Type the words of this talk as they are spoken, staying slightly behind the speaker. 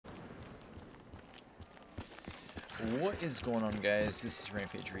What is going on, guys? This is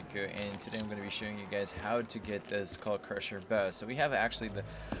Rampage Rico, and today I'm going to be showing you guys how to get this Skull Crusher bow. So we have actually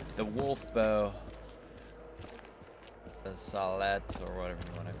the wolf bow, the salette, or whatever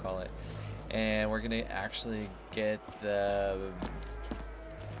you want to call it, and we're going to actually get the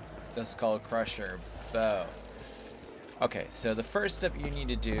Skull Crusher bow. Okay, so the first step you need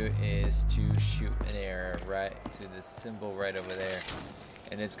to do is to shoot an arrow right to this symbol right over there.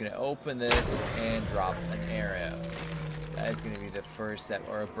 And it's going to open this and drop an arrow. That is going to be the first step,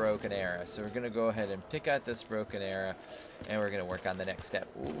 or a broken arrow. So we're going to go ahead and pick out this broken arrow, and we're going to work on the next step.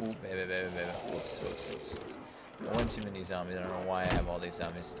 Ooh, baby. Whoops. One too many zombies. I don't know why I have all these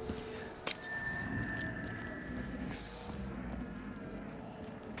zombies.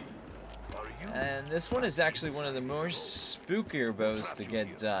 And this one is actually one of the more spookier bows to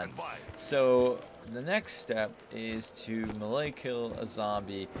get done. So the next step is to melee kill a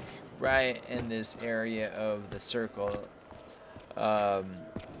zombie right in this area of the circle,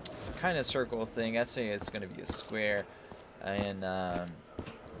 kind of circle thing. I'd say it's going to be a square, and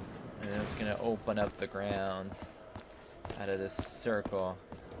it's going to open up the ground out of this circle.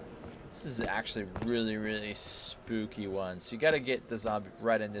 This is actually really spooky one. So you got to get the zombie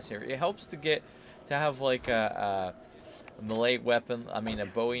right in this area. It helps to have like a melee weapon, I mean a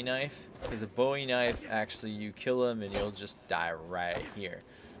Bowie knife, because a Bowie knife, actually you kill him and you'll just die right here.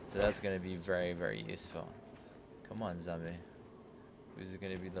 So that's going to be very useful. Come on, zombie. Who's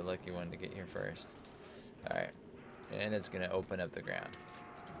going to be the lucky one to get here first? Alright, and it's going to open up the ground.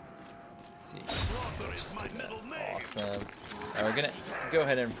 Let's see. Just did that. Awesome. Now we're going to go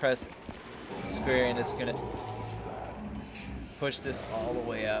ahead and press square, and it's going to push this all the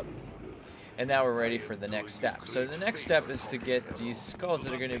way up. And now we're ready for the next step. So the next step is to get these skulls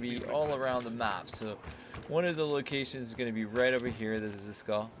that are going to be all around the map. So one of the locations is going to be right over here. This is the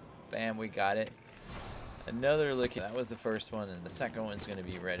skull. Bam, we got it. Another location, that was the first one, and the second one's going to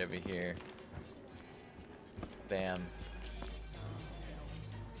be right over here. Bam.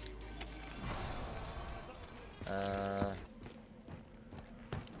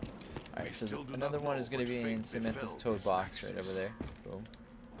 Alright, so another one is going to be in Samantha's toad box right over there. Boom.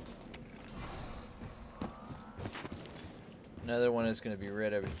 Another one is going to be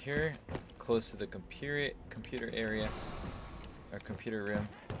right over here, close to the computer area, or computer room.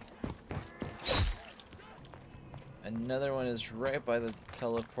 Another one is right by the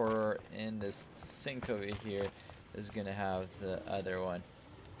teleporter in this sink over here, is going to have the other one.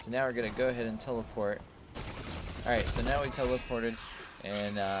 So now we're going to go ahead and teleport. Alright, so now we teleported,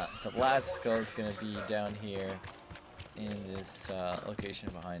 and the last skull is going to be down here in this location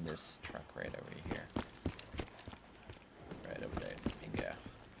behind this truck right over here.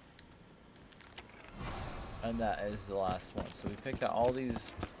 And that is the last one. So we picked out all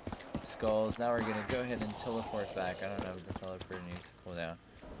these skulls. Now we're going to go ahead and teleport back. I don't know if the teleporter needs to cool down.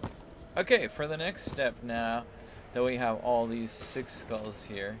 Okay, for the next step now that we have all these 6 skulls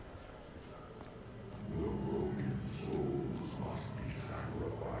here.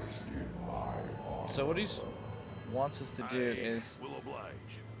 So what he wants us to do is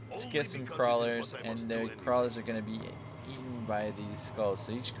to get some crawlers, and the crawlers are going to be eaten by these skulls.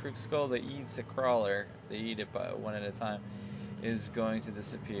 So each skull that eats a crawler, they eat it by one at a time, is going to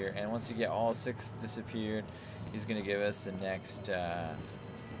disappear. And once you get all 6 disappeared, he's going to give us the next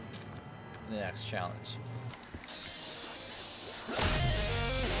challenge.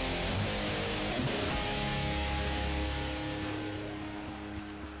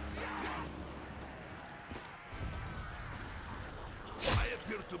 I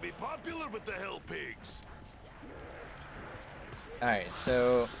appear to be popular with the hell pigs. Alright,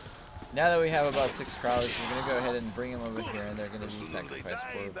 so now that we have about 6 crawlers, we're going to go ahead and bring them over here, and they're going to be sacrificed,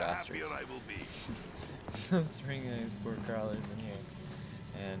 poor bastards. So let's bring these poor crawlers in here.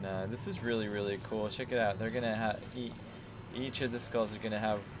 And this is really cool. Check it out. They're going to have each of the skulls are going to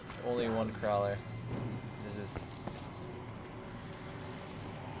have only 1 crawler. There's just,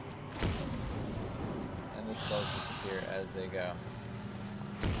 and the skulls disappear as they go.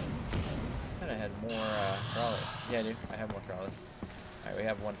 I thought I had more crawlers. Yeah, I do. I have more crawlers. Alright, we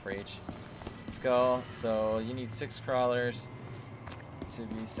have 1 for each skull. So you need 6 crawlers to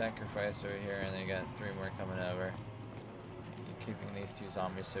be sacrificed over here, and then you got 3 more coming over. You're keeping these 2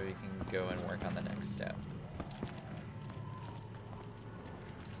 zombies so we can go and work on the next step.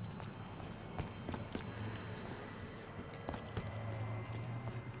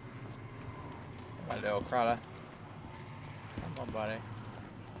 My little crawler. Come on, buddy.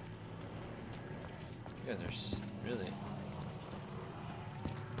 You guys are really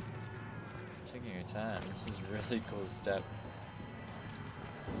taking your time. This is a really cool step.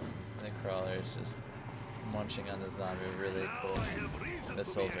 The crawler is just munching on the zombie. Really cool. And the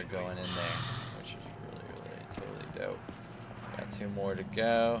souls are going in there, which is really totally dope. Got 2 more to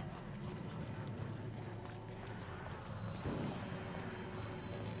go.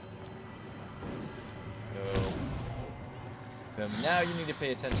 Boom. Boom. Now you need to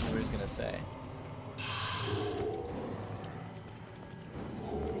pay attention to what he's gonna say.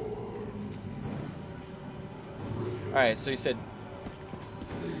 Alright, so you said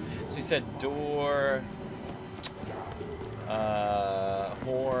door,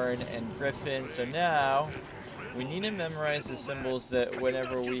 horn, and griffin. So now we need to memorize the symbols that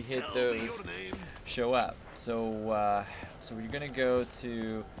whenever we hit those show up. So so we're gonna go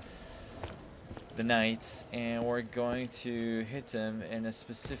to the knights and we're going to hit them in a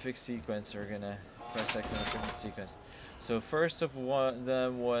specific sequence. We're gonna press X in a certain sequence. So first of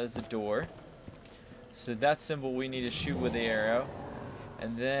them was the door. So that symbol we need to shoot with the arrow.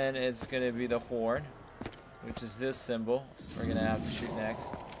 And then it's going to be the horn, which is this symbol. We're going to have to shoot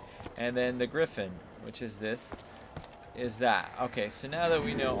next. And then the griffin, which is this, is that. Okay, so now that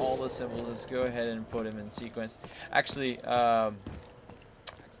we know all the symbols, let's go ahead and put them in sequence. Actually, I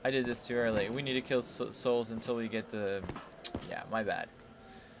did this too early. We need to kill souls until we get the... Yeah, my bad.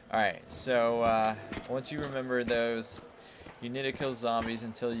 Alright, so once you remember those, you need to kill zombies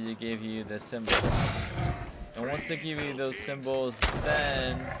until they give you the symbols. And once they give you those symbols,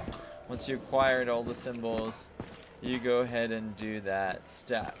 then once you acquired all the symbols, you go ahead and do that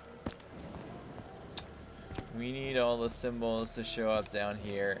step. We need all the symbols to show up down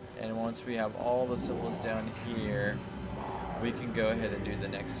here, and once we have all the symbols down here, we can go ahead and do the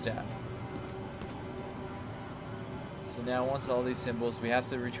next step. So now once all these symbols, we have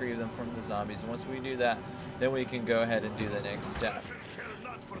to retrieve them from the zombies. And once we do that, then we can go ahead and do the next step.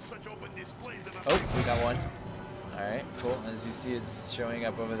 Oh, we got one. Alright, cool. As you see, it's showing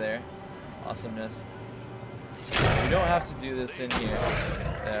up over there. Awesomeness. You don't have to do this in here.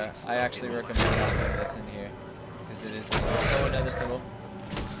 I actually recommend not doing this in here, because it is dangerous. Oh, another symbol.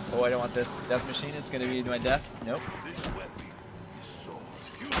 Oh, I don't want this. Death machine is going to be my death. Nope.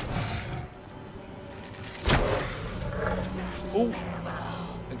 Oh!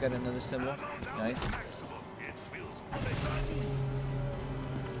 I got another symbol. Nice.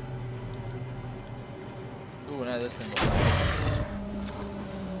 Ooh, another symbol. Nice.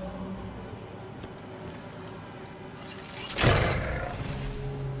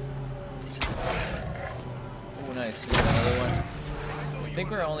 Ooh, nice. We got another one. I think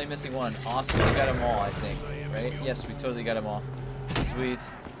we're only missing one. Awesome. We got them all, I think. Right? Yes, we totally got them all.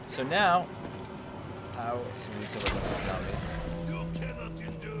 Sweet. So now... Oh, so we kill a bunch of zombies.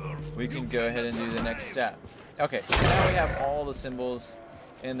 We can go ahead and do the next step. Okay, so now we have all the symbols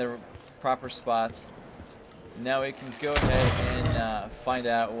in the proper spots. Now we can go ahead and find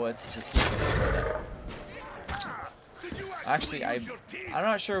out what's the sequence for them. Actually, I'm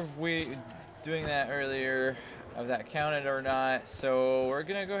not sure if we doing that earlier, if that counted or not. So we're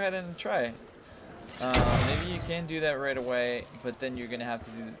gonna go ahead and try. Maybe you can do that right away, but then you're gonna have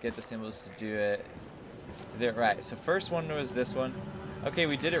to get the symbols to do it right. So first one was this one. Okay,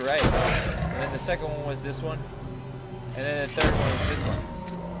 we did it right. And then the second one was this one. And then the third one was this one.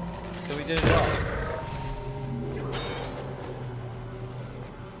 So we did it all.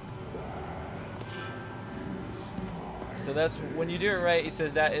 So that's when you do it right, he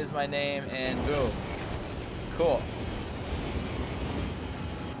says that is my name, and boom. Cool.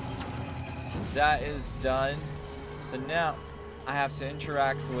 So that is done. So now I have to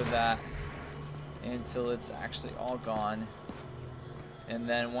interact with that until it's actually all gone. And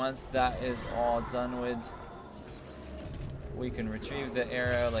then once that is all done with, we can retrieve the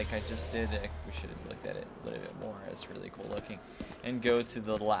arrow like I just did. We should have looked at it a little bit more. It's really cool looking. And go to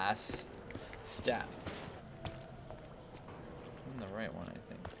the last step. I'm the right one, I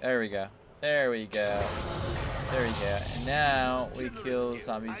think. There we go. There we go. There we go. And now we kill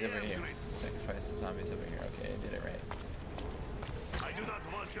zombies over here. Sacrifice the zombies over here. Okay, I did it right. I do not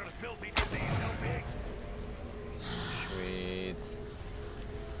want your filthy disease helping. Sweet.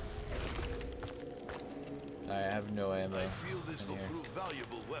 I have no ammo I feel this will in here. prove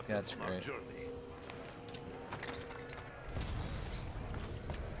valuable weapon That's on our great. journey.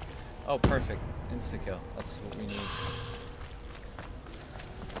 Oh, perfect. Insta-kill. That's what we need.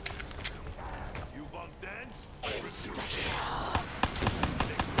 You want dance? Refuse.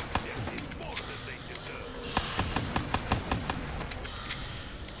 More than they deserve.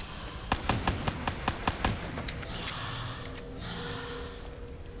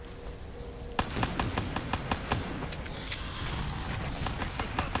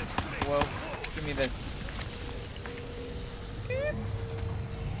 Whoa, give me this.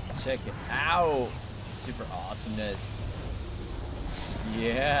 Check it. Ow! super awesomeness.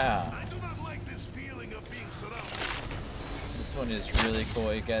 Yeah. I do not like this feeling of being surrounded. This one is really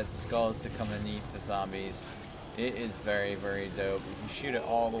cool. You get skulls to come and eat the zombies. It is very, very dope. If you shoot it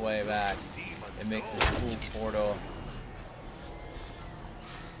all the way back, it makes this cool portal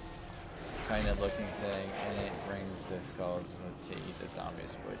kind of looking thing, and it brings the skulls to eat the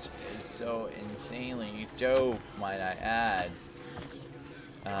zombies, which is so insanely dope, might I add.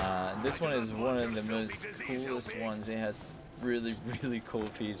 This one is one of the most coolest ones. It has really, really cool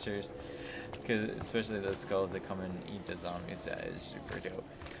features, especially the skulls that come and eat the zombies. That is super dope.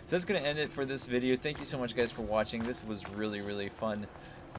 So that's going to end it for this video. Thank you so much, guys, for watching. This was really, really fun